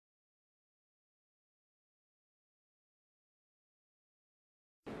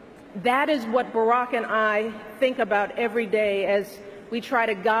That is what Barack and I think about every day as we try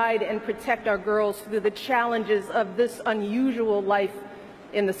to guide and protect our girls through the challenges of this unusual life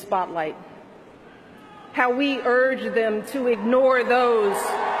in the spotlight. How we urge them to ignore those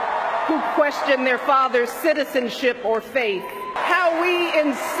who question their father's citizenship or faith. How we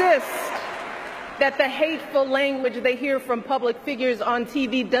insist that the hateful language they hear from public figures on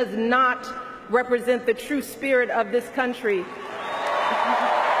TV does not represent the true spirit of this country.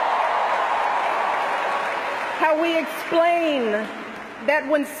 How we explain that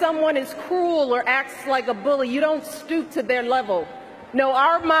when someone is cruel or acts like a bully, you don't stoop to their level. No,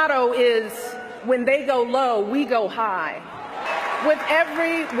 our motto is, when they go low, we go high. With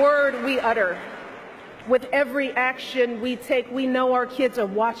every word we utter, with every action we take, we know our kids are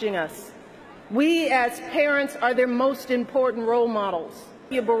watching us. We as parents are their most important role models.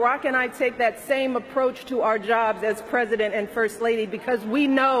 Barack and I take that same approach to our jobs as President and First Lady because we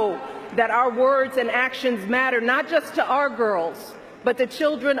know that our words and actions matter not just to our girls, but to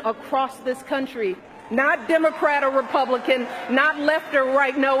children across this country. Not Democrat or Republican, not left or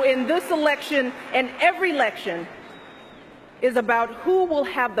right. No, in this election and every election is about who will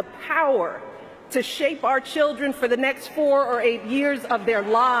have the power to shape our children for the next 4 or 8 years of their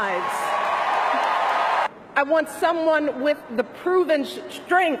lives. I want someone with the proven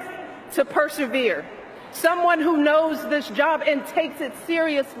strength to persevere, someone who knows this job and takes it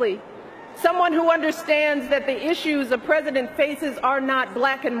seriously, someone who understands that the issues a president faces are not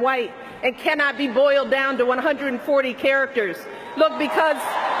black and white and cannot be boiled down to 140 characters. Look, because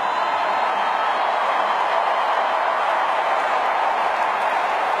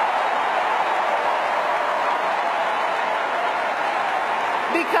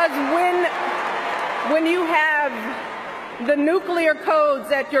when you have the nuclear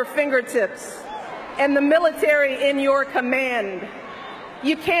codes at your fingertips and the military in your command,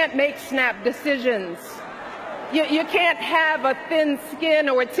 you can't make snap decisions. You can't have a thin skin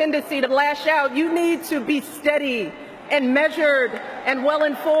or a tendency to lash out. You need to be steady and measured and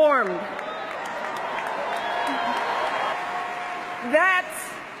well-informed. That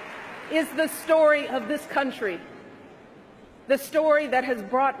is the story of this country. The story that has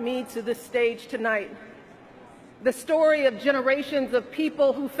brought me to this stage tonight. The story of generations of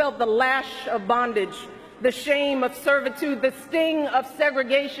people who felt the lash of bondage, the shame of servitude, the sting of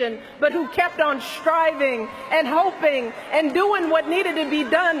segregation, but who kept on striving and hoping and doing what needed to be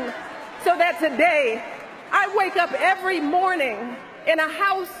done so that today I wake up every morning in a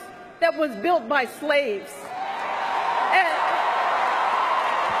house that was built by slaves.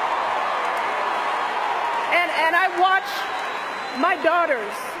 And I watch my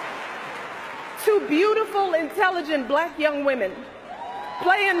daughters, 2 beautiful, intelligent black young women,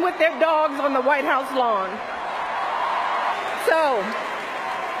 playing with their dogs on the White House lawn. So,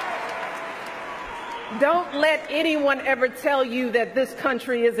 don't let anyone ever tell you that this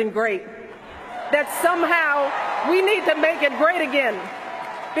country isn't great, that somehow we need to make it great again,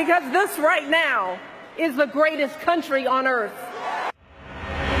 because this right now is the greatest country on earth.